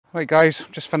Right guys,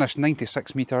 just finished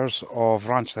 96 metres of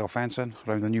ranch style fencing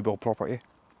around a new build property.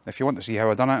 If you want to see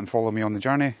how I done it and follow me on the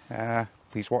journey,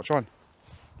 please watch on.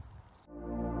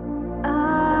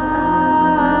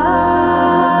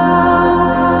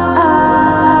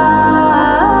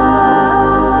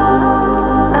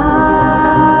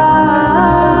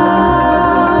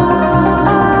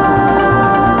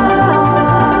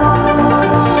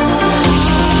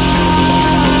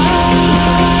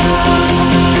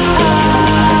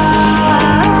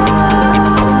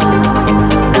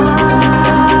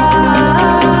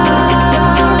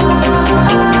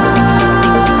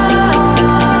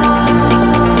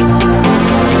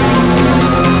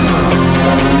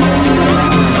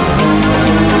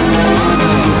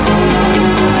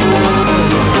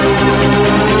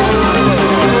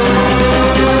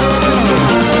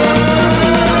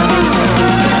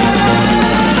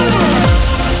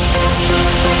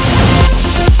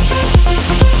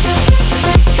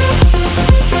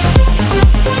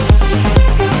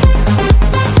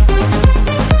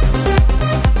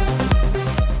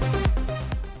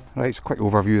 Right, it's a quick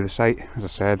overview of the site. As I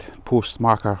said, post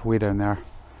marker way down there,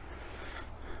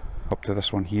 up to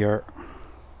this one here,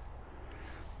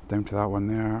 down to that one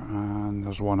there, and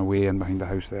there's one away in behind the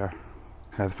house there.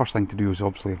 The first thing to do is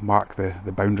obviously mark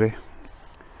the boundary.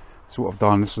 So what I've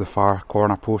done, this is the far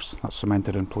corner post that's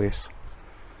cemented in place.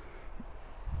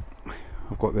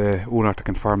 I've got the owner to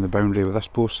confirm the boundary with this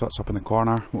post, so that's up in the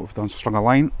corner. What we've done is strung a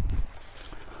line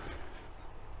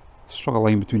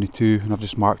between the two, and I've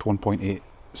just marked 1.8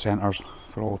 centres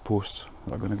for all the posts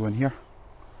that are going to go in here.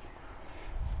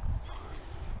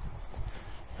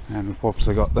 And we've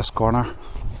obviously got this corner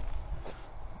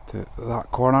to that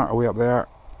corner away up there,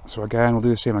 so again we'll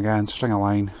do the same again, string a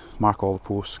line, mark all the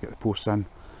posts, get the posts in.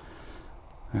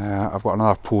 I've got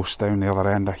another post down the other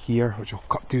end of here which I'll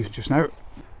cut to just now.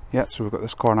 Yeah, so we've got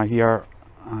this corner here,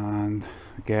 and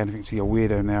again if you can see away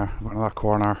down there, I've got another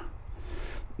corner,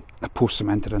 a post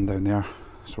cemented in down there,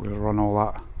 so we're going to run all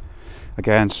that.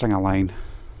 Again, string a line.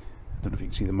 I don't know if you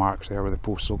can see the marks there where the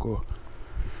posts will go.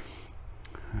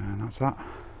 And that's that.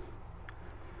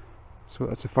 So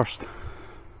that's the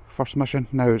first mission.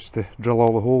 Now it's to drill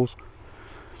all the holes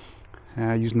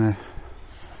using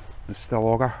the still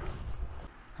auger.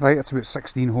 Right, it's about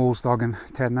 16 holes dug in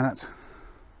 10 minutes.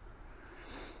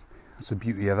 That's the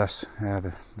beauty of this,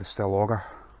 the still auger.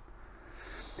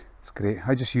 It's great.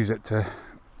 I just use it to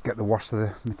get the worst of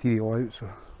the material out. So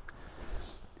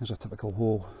here's a typical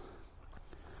hole.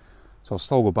 So I'll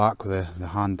still go back with the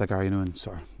hand digger, you know, and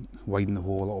sort of widen the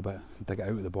hole a little bit, dig it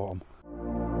out at the bottom.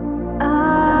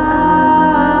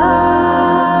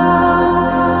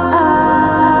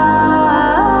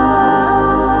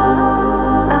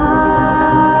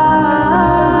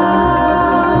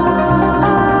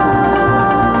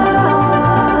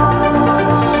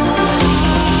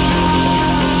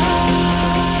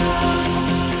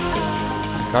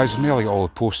 Right guys, I've nearly got all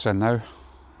the posts in now.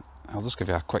 I'll just give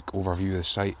you a quick overview of the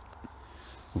site.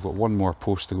 We've got one more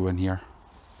post to go in here.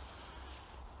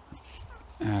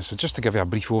 So just to give you a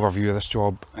brief overview of this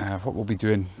job, what we'll be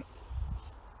doing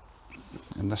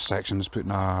in this section is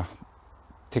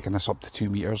taking this up to 2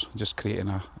 metres, just creating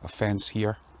a fence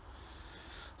here.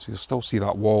 So you'll still see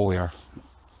that wall there.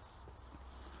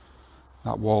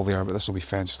 But this will be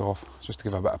fenced off, just to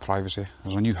give a bit of privacy.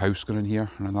 There's a new house going in here,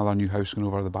 and another new house going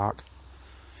over the back.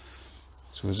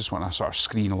 So I just want a sort of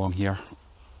screen along here.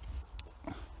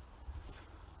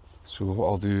 So what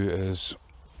I'll do is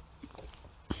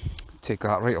take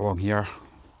that right along here,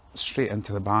 straight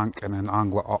into the bank, and then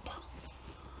angle it up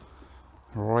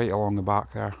right along the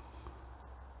back there,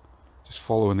 just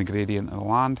following the gradient of the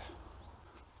land.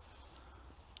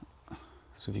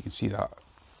 So if you can see that,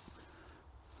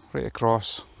 right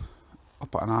across,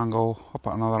 up at an angle, up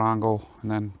at another angle,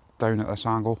 and then down at this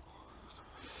angle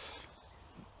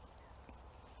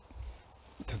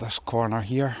to this corner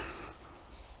here.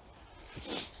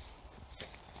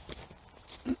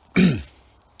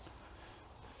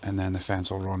 And then the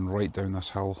fence will run right down this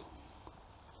hill,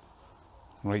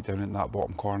 right down in that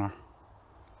bottom corner.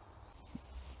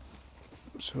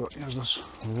 So here's this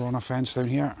run of fence down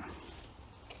here.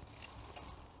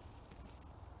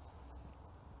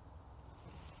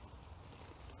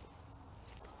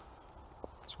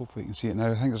 So hopefully you can see it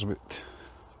now. I think there's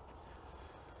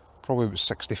probably about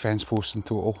 60 fence posts in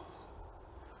total,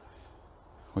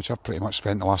 which I've pretty much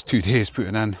spent the last 2 days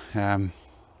putting in.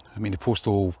 I mean, the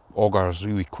postal auger is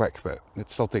really quick, but it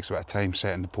still takes a bit of time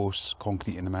setting the posts,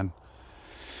 concreting them in,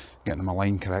 getting them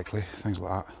aligned correctly, things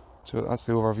like that. So that's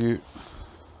the overview.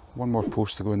 One more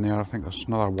post to go in there. I think there's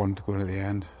another one to go in at the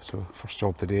end. So first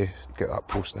job today, get that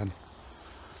post in.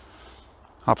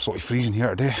 Absolutely freezing here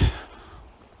today.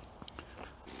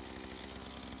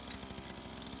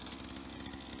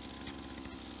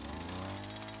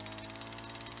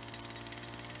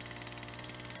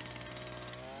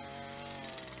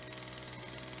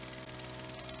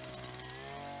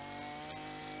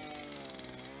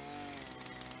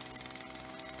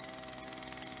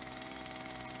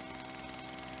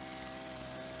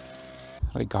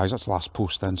 Right guys, that's the last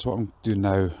post in, so what I'm doing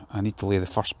now, I need to lay the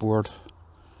first board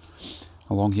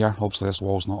along here. Obviously this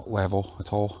wall's not level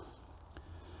at all,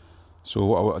 so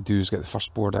what I want to do is get the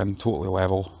first board in totally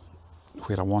level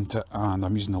where I want it, and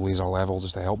I'm using the laser level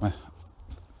just to help me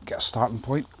get a starting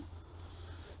point.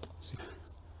 So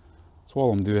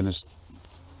all I'm doing is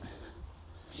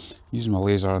using my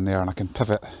laser in there, and I can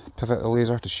pivot the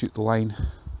laser to shoot the line,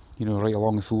 you know, right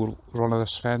along the full run of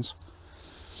this fence.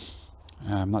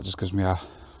 That just gives me a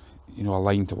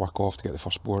line to work off to get the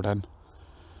first board in.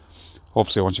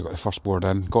 Obviously once you've got the first board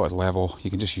in, got it level, you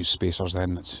can just use spacers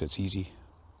then, it's easy.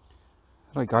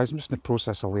 Right guys, I'm just in the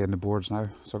process of laying the boards now.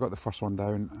 So I got the first one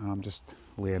down, and I'm just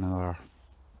laying another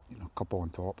couple on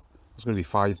top. There's going to be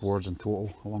 5 boards in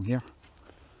total along here.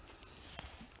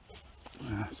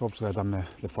 So obviously I've done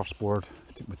the first board,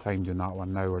 took my time doing that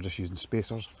one. Now we're just using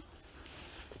spacers.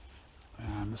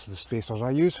 This is the spacers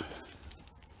I use.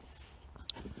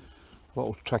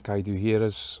 Little trick I do here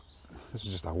is, this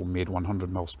is just a homemade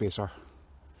 100mm spacer,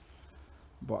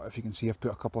 but if you can see I've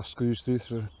put a couple of screws through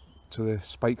so the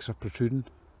spikes are protruding.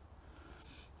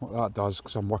 What that does,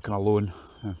 because I'm working alone,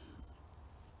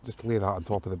 just lay that on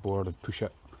top of the board and push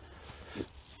it,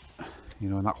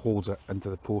 and that holds it into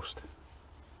the post.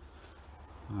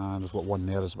 And there's got one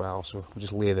there as well, so we'll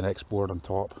just lay the next board on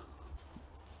top.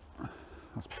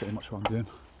 That's pretty much what I'm doing.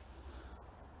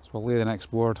 So we'll lay the next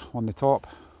board on the top.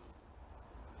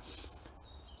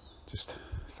 Just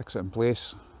fix it in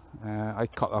place. I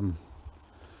cut them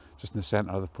just in the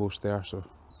centre of the post there, so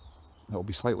it'll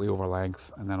be slightly over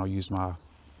length, and then I'll use my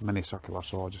mini circular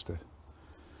saw just to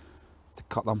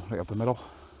cut them right up the middle.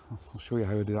 I'll show you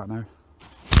how I do that now.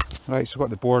 Right, so I've got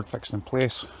the board fixed in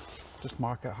place. Just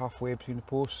mark it halfway between the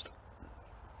post.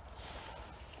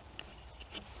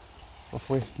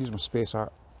 Roughly, use my spacer.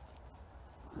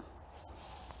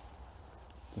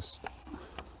 Just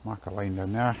mark a line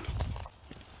down there.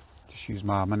 Just use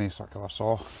my mini circular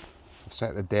saw. I've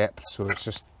set the depth so it's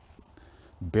just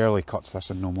barely cuts this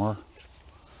and no more.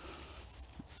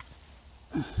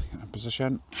 Get in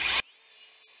position.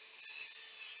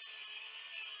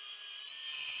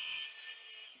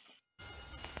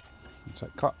 That's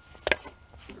it, cut.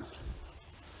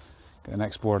 Get the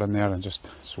next board in there and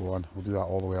just so on. We'll do that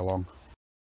all the way along.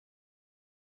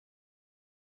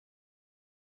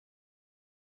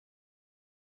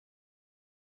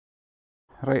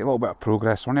 Right, a little bit of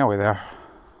progress, we're nearly there.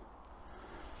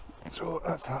 So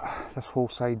that's this whole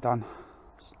side done.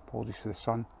 Apologies for the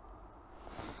sun.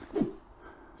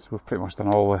 So we've pretty much done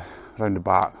all the round the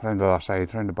back, round the other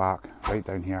side, round the back, right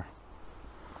down here.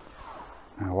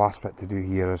 And the last bit to do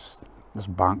here is this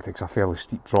bank takes a fairly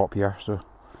steep drop here, so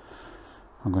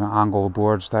I'm going to angle the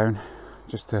boards down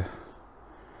just to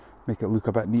make it look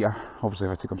a bit neater. Obviously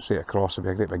if I took them straight across there'd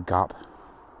be a great big gap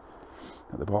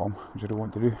at the bottom, which I don't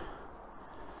want to do.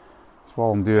 So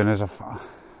all I'm doing is I've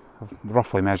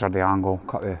roughly measured the angle,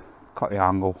 cut the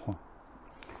angle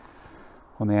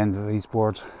on the ends of these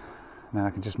boards, and then I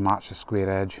can just match the square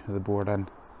edge of the board in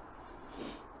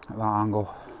at that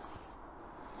angle.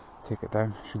 Take it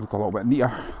down, should look a little bit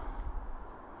neater.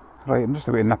 Right, I'm just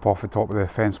about to nip off the top of the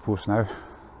fence post now,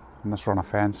 in this run of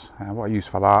fence. What I use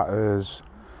for that is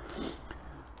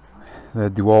the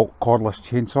DeWalt cordless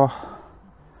chainsaw.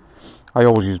 I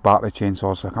always use battery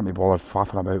chainsaws, so I can't be bothered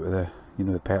faffing about with the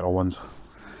the petrol ones.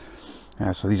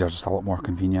 So these are just a lot more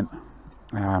convenient.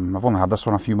 I've only had this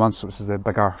one a few months, so this is the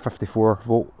bigger 54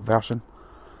 volt version.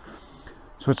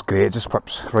 So it's great, it just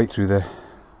clips right through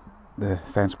the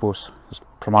fence posts. It's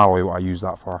primarily what I use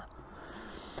that for.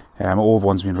 My old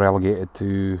one's been relegated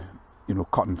to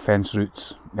cutting fence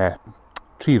roots,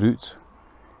 tree roots,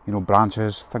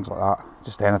 branches, things like that.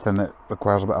 Just anything that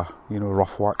requires a bit of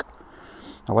rough work.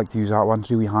 I like to use that one,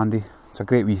 it's really handy. It's a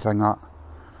great wee thing that.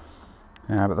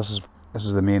 But this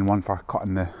is the main one for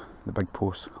cutting the big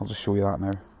posts. I'll just show you that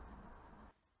now.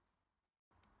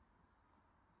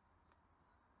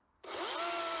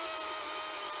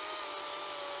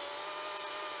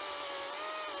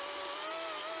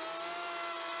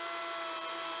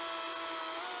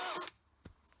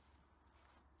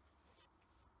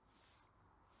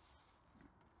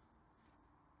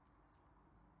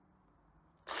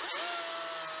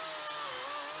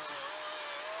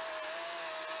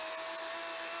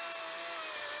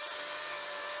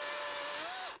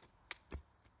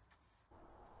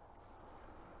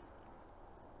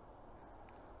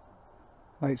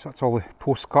 Right, so that's all the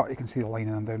posts cut. You can see the line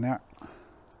of them down there.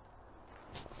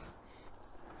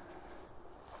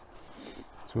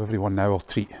 So everyone now will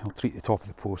treat the top of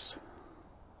the post.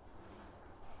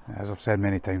 As I've said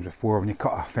many times before, when you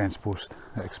cut a fence post,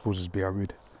 it exposes bare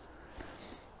wood.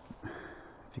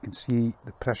 If you can see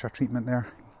the pressure treatment there,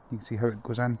 you can see how it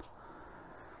goes in.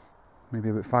 Maybe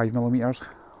about 5mm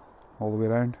all the way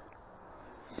around.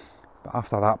 But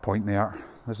after that point there,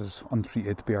 this is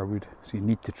untreated bare wood, so you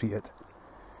need to treat it.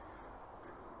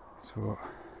 So,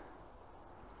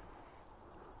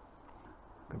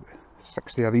 about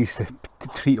 60 of these to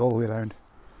treat all the way around.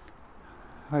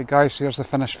 Right guys, so here's the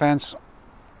finished fence.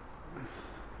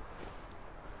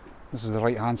 This is the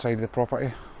right hand side of the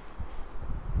property.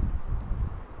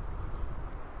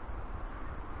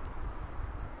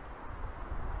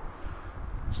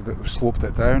 This is a bit, we've sloped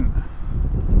it down.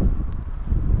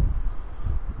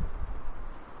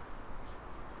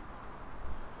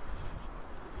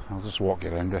 I'll just walk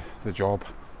you around the job.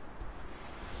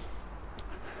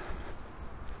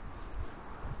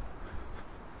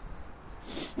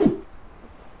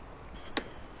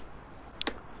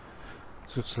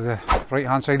 So it's the right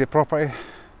hand side of the property.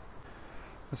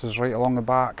 This is right along the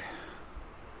back.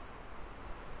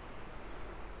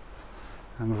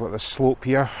 And we've got this slope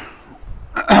here.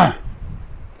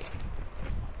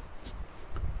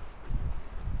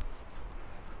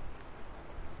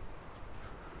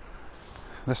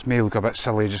 This may look a bit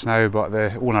silly just now, but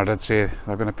the owner did say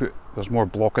they're going to put, there's more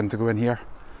blocking to go in here,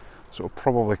 so it'll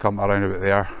probably come around about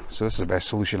there. So this is the best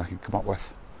solution I could come up with,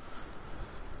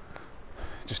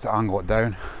 just to angle it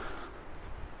down.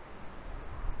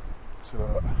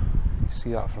 So you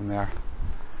see that from there.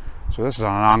 So this is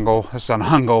an angle, this is an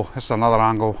angle, this is another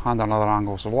angle, and another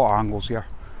angle. So a lot of angles here.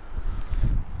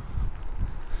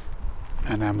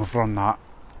 And then we've run that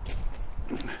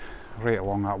right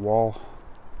along that wall.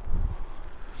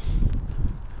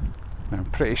 Now, I'm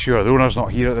pretty sure the owner's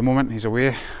not here at the moment, he's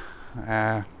away.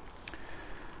 But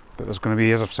there's going to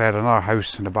be, as I've said, another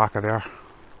house in the back of there.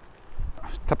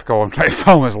 It's typical, I'm trying to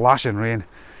film is lashing rain.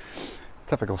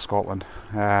 Typical Scotland.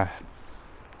 But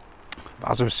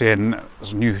as I was saying,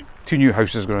 there's two new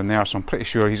houses going in there, so I'm pretty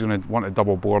sure he's going to want to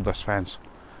double board this fence.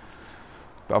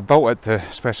 But I've built it to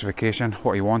specification,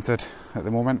 what he wanted at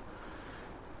the moment.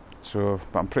 So,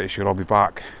 but I'm pretty sure I'll be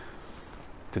back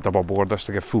to double board this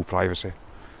to give full privacy.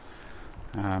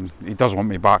 He does want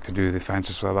me back to do the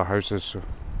fences for other houses, so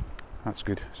that's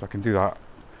good. So I can do that.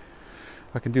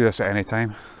 I can do this at any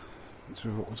time. So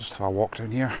we'll just have a walk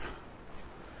down here.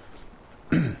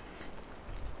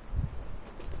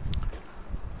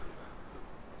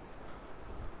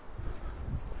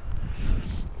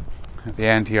 At the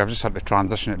end here, I've just had to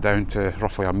transition it down to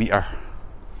roughly a metre.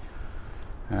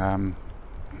 I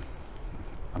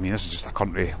mean, this is just a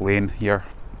country lane here,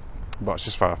 but it's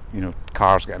just for, you know,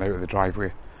 cars getting out of the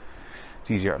driveway. It's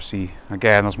easier to see.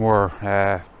 Again, there's more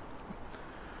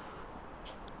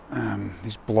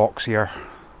these blocks here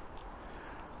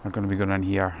are going to be going in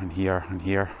here and here and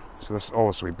here, so all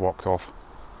this will be blocked off,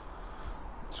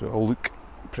 so it'll look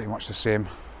pretty much the same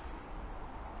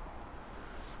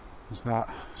as that.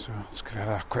 So let's give it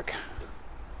a quick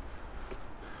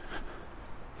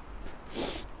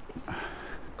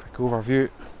overview.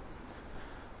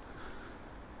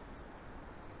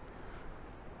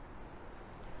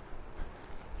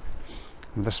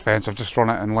 And this fence, I've just run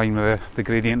it in line with the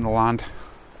gradient in the land.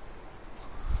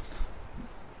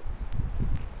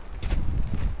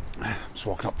 Just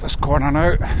walking up this corner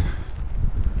now,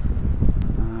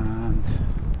 and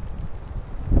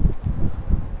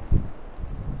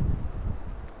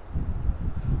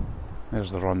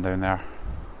there's the run down there.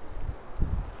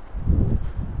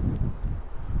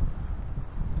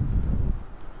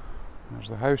 There's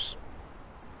the house,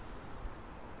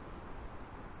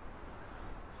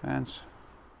 fence.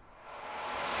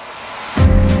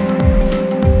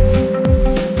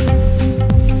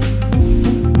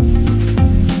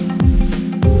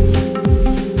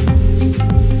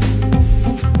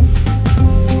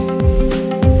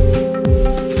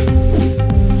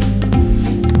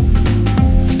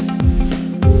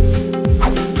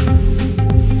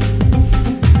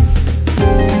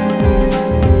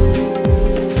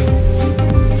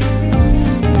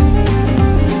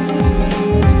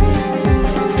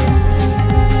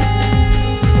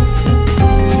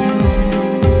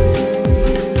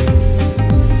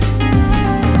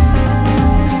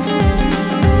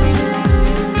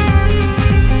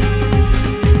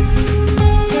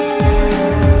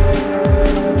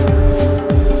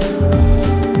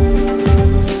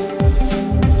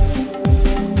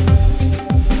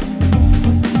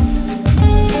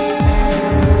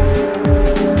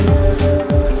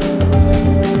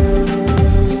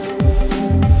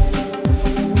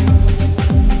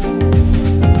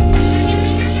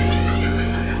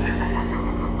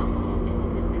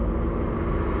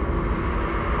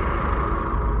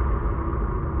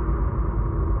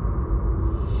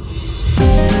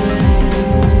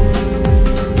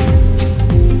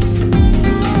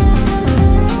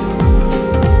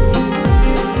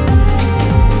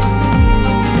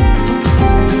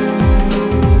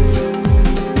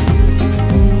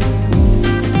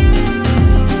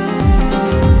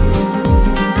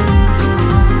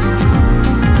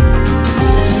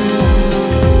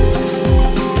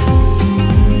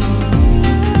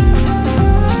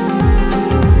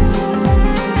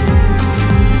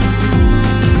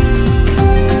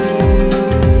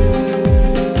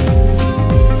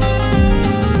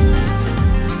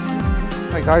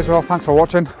 guys, well, thanks for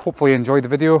watching. Hopefully you enjoyed the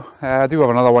video. I do have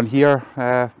another one here.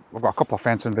 I've got a couple of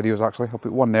fencing videos actually. I'll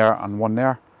put one there and one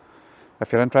there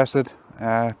if you're interested.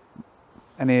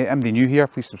 Anybody new here,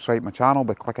 please subscribe to my channel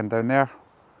by clicking down there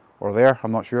or there,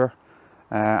 I'm not sure.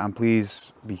 And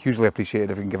please be hugely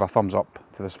appreciated if you can give a thumbs up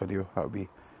to this video. That would be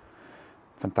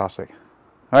fantastic.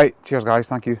 Alright, cheers guys,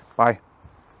 thank you, bye.